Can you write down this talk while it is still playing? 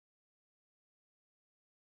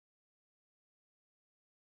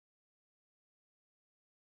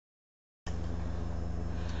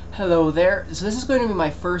Hello there. So this is going to be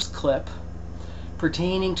my first clip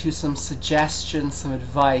pertaining to some suggestions, some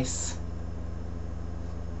advice.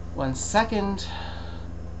 1 second.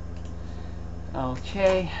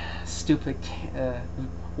 Okay, stupid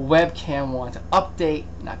webcam want to update.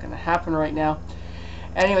 Not going to happen right now.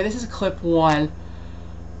 Anyway, this is clip 1.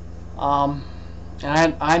 And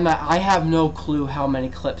I have no clue how many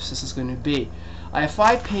clips this is going to be. I have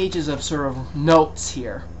 5 pages of sort of notes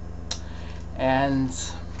here, and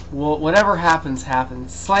well, whatever happens,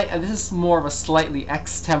 happens. This is more of a slightly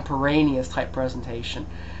extemporaneous type presentation.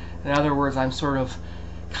 In other words, I'm sort of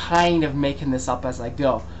kind of making this up as I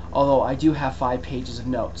go, although I do have 5 pages of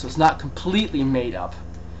notes, so it's not completely made up,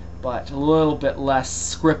 but a little bit less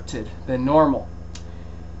scripted than normal.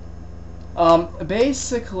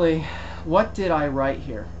 Basically, what did I write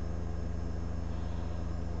here?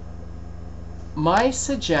 My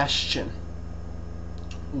suggestion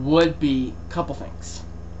would be a couple things.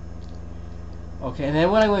 Okay, and then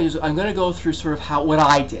what I'm going to do is I'm going to go through sort of what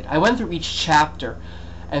I did. I went through each chapter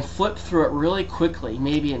and flipped through it really quickly,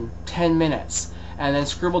 maybe in 10 minutes, and then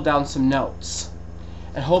scribbled down some notes.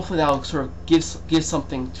 And hopefully that'll sort of give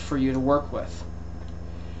something for you to work with.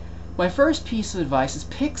 My first piece of advice is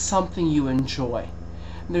pick something you enjoy.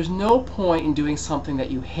 And there's no point in doing something that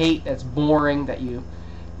you hate, that's boring, that you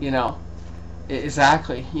know,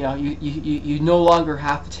 exactly, you no longer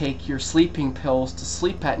have to take your sleeping pills to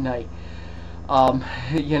sleep at night.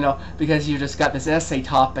 Because you just got this essay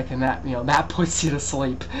topic, and that that puts you to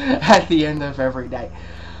sleep at the end of every day.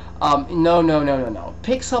 No.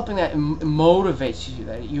 Pick something that motivates you,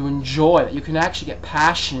 that you enjoy, that you can actually get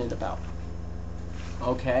passionate about.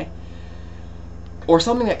 Okay? Or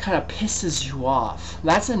something that kind of pisses you off.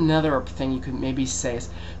 That's another thing you could maybe say, is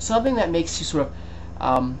something that makes you sort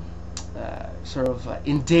of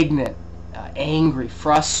indignant, angry,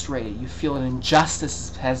 frustrated. You feel an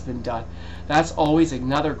injustice has been done. That's always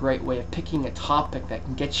another great way of picking a topic that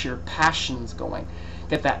can get your passions going,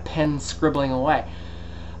 get that pen scribbling away,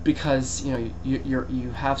 because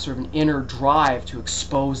you have sort of an inner drive to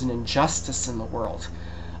expose an injustice in the world.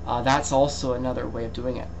 That's also another way of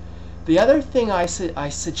doing it. The other thing I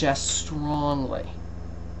suggest strongly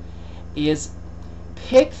is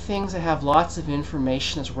pick things that have lots of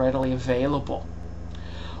information that's readily available.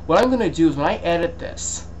 What I'm going to do is, when I edit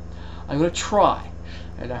this, I'm going to try,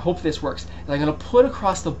 and I hope this works, and I'm going to put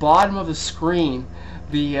across the bottom of the screen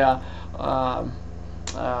the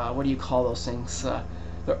what do you call those things? The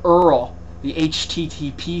URL, the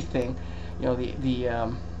HTTP thing,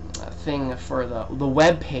 the thing for the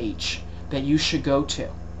web page that you should go to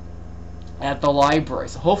at the library.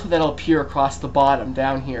 So hopefully that'll appear across the bottom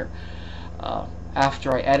down here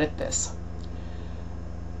after I edit this.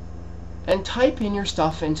 And type in your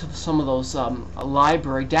stuff into some of those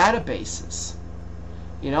library databases.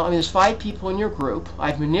 There's 5 people in your group.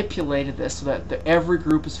 I've manipulated this so that every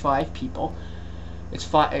group is 5 people. It's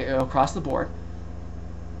 5 across the board.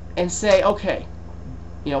 And say, okay,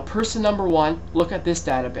 person number 1, look at this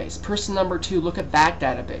database. Person number 2, look at that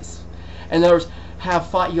database. In other words,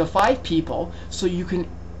 you have 5 people, so you can,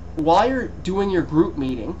 while you're doing your group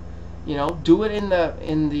meeting, do it in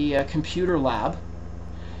the computer lab.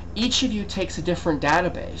 Each of you takes a different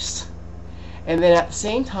database, and then at the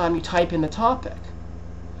same time you type in the topic,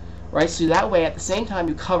 right? So that way, at the same time,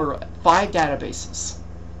 you cover 5 databases,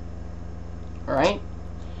 all right?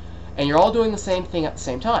 And you're all doing the same thing at the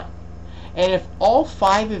same time. And if all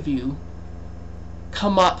 5 of you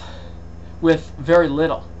come up with very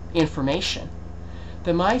little information,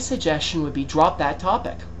 then my suggestion would be drop that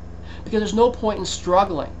topic, because there's no point in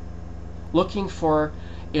struggling looking for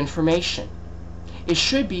information. It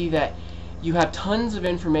should be that you have tons of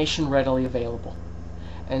information readily available.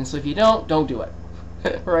 And so if you don't do it.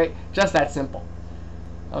 Right? Just that simple.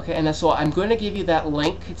 Okay, and so I'm going to give you that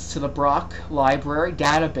link. It's to the Brock Library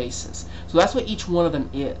databases. So that's what each one of them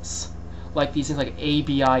is. Like these things like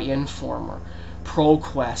ABI Inform or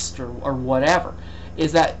ProQuest or whatever.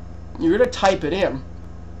 Is that you're going to type it in,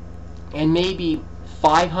 and maybe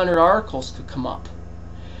 500 articles could come up.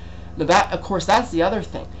 Now that, of course, that's the other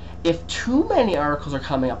thing. If too many articles are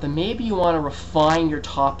coming up, then maybe you want to refine your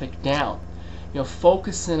topic down.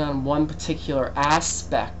 Focus in on one particular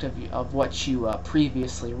aspect of what you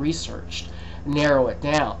previously researched. Narrow it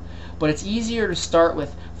down. But it's easier to start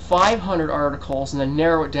with 500 articles and then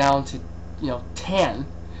narrow it down to 10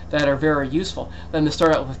 that are very useful than to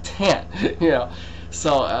start out with 10.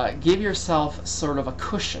 So give yourself sort of a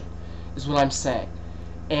cushion, is what I'm saying.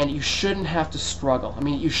 And you shouldn't have to struggle. I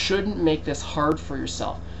mean, you shouldn't make this hard for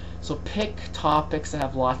yourself. So pick topics that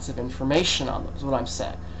have lots of information on them, is what I'm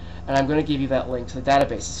saying. And I'm going to give you that link to the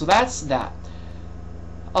databases. So that's that.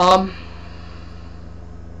 Um,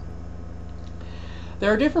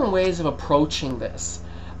 there are different ways of approaching this.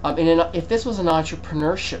 If this was an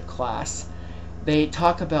entrepreneurship class, they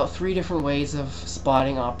talk about 3 different ways of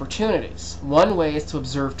spotting opportunities. One way is to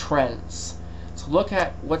observe trends. So look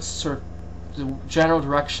at what's sort of the general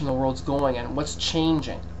direction the world's going in, what's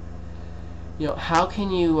changing. You know, how can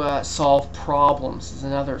you solve problems is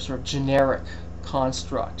another sort of generic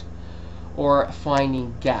construct, or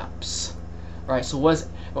finding gaps. Right? So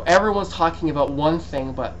everyone's talking about one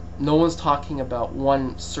thing, but no one's talking about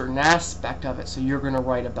one certain aspect of it, so you're going to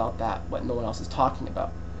write about that, what no one else is talking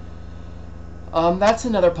about. That's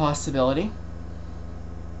another possibility.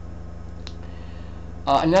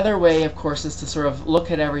 Another way, of course, is to sort of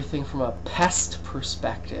look at everything from a PEST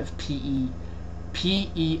perspective,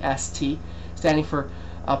 P-E-S-T, standing for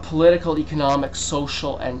political, economic,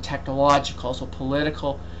 social, and technological. So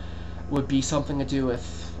political would be something to do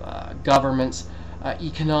with governments.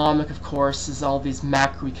 Economic, of course, is all these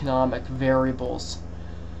macroeconomic variables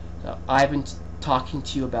I've been talking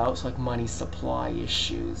to you about, so like money supply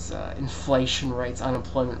issues, inflation rates,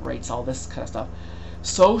 unemployment rates, all this kind of stuff.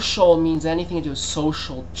 Social means anything to do with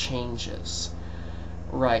social changes,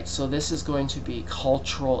 right? So this is going to be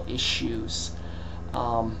cultural issues.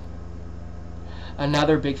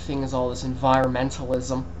 Another big thing is all this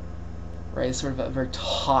environmentalism, right? It's sort of a very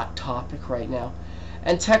hot topic right now.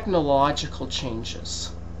 And technological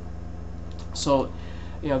changes. So,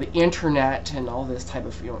 you know, the internet and all this type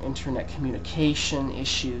of, you know, internet communication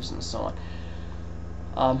issues and so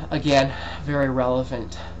on. Again, very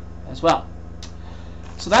relevant as well.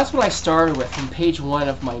 So that's what I started with on page 1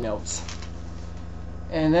 of my notes.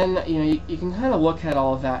 And then, you know, you can kind of look at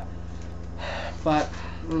all of that. But,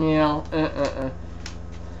 you know,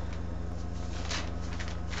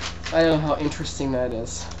 I don't know how interesting that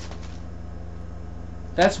is.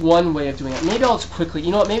 That's one way of doing it. Maybe I'll just quickly,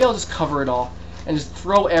 you know what, maybe I'll just cover it all and just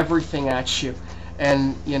throw everything at you.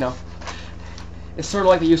 And, you know, it's sort of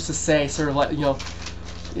like they used to say, sort of like, you know,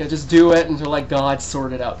 just do it until like God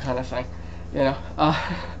sort it out kind of thing. You know,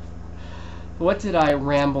 what did I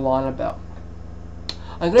ramble on about?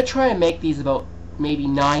 I'm going to try and make these about maybe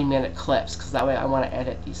 9-minute clips, because that way I want to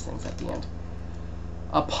edit these things at the end.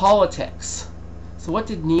 Politics. So what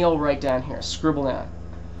did Neil write down here? Scribble down.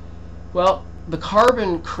 Well, the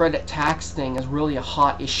carbon credit tax thing is really a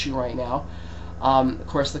hot issue right now. Of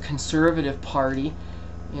course, the Conservative Party,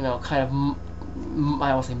 you know, kind of,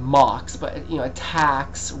 I won't say mocks, but, you know,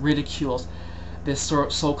 attacks, ridicules this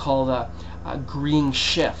so-called green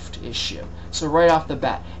shift issue. So right off the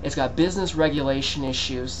bat, it's got business regulation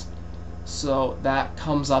issues. So that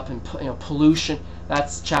comes up in, you know, pollution.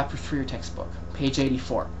 That's chapter 3 of your textbook, page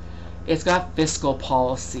 84. It's got fiscal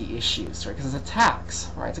policy issues, right? Because it's a tax,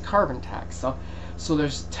 right? It's a carbon tax. So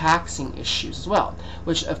there's taxing issues as well.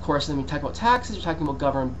 Which, of course, when we talk about taxes, you're talking about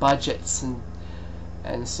government budgets and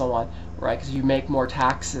so on, right? Because if you make more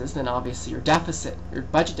taxes, then obviously your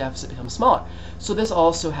budget deficit becomes smaller. So this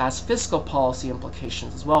also has fiscal policy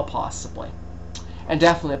implications as well, possibly, and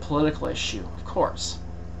definitely a political issue, of course.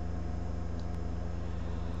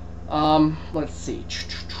 Let's see.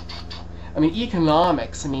 I mean,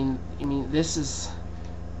 economics. I mean, this is.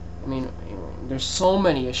 I mean, there's so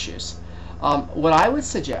many issues. What I would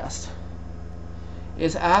suggest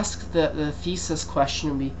is ask the thesis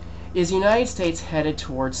question would be: is the United States headed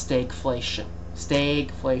towards stagflation?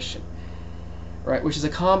 Stagflation, right? Which is a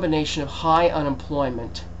combination of high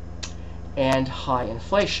unemployment and high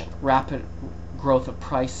inflation, rapid growth of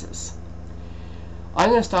prices. I'm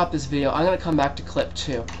going to stop this video. I'm going to come back to clip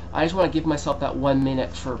 2. I just want to give myself that 1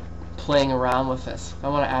 minute for playing around with this. I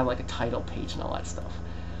want to add like a title page and all that stuff.